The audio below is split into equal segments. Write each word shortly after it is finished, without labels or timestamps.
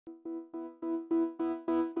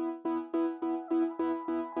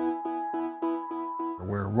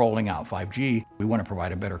we're rolling out 5G. We want to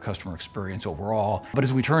provide a better customer experience overall. But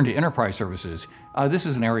as we turn to enterprise services, this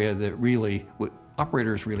is an area that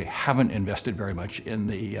operators really haven't invested very much in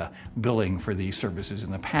the billing for these services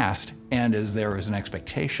in the past. And as there is an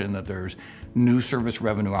expectation that there's new service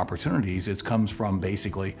revenue opportunities, it comes from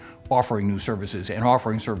basically offering new services and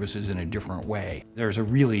offering services in a different way. There's a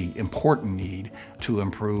really important need to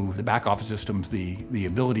improve the back office systems, the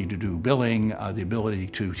ability to do billing, the ability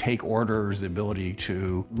to take orders, the ability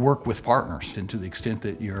to work with partners. And to the extent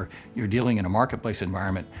that you're dealing in a marketplace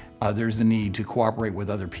environment, there's the need to cooperate with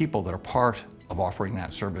other people that are part of offering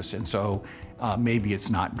that service. And so maybe it's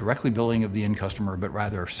not directly billing of the end customer, but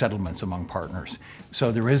rather settlements among partners. So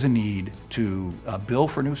there is a need to bill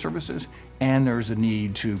for new services, and there's a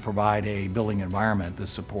need to provide a billing environment that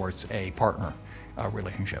supports a partner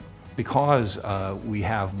relationship. Because we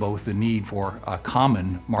have both the need for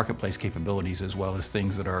common marketplace capabilities as well as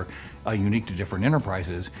things that are unique to different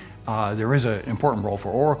enterprises, there is an important role for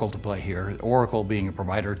Oracle to play here. Oracle being a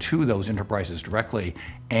provider to those enterprises directly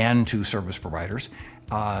and to service providers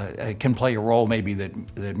can play a role maybe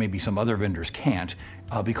that maybe some other vendors can't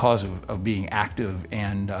because of being active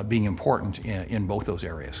and being important in both those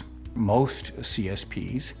areas. Most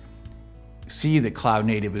CSPs see that cloud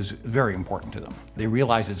native is very important to them. They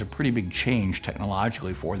realize it's a pretty big change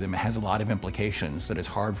technologically for them. It has a lot of implications that it's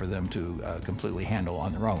hard for them to completely handle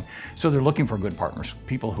on their own. So they're looking for good partners,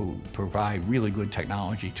 people who provide really good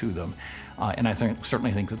technology to them. And I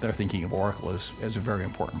certainly think that they're thinking of Oracle as a very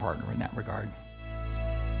important partner in that regard.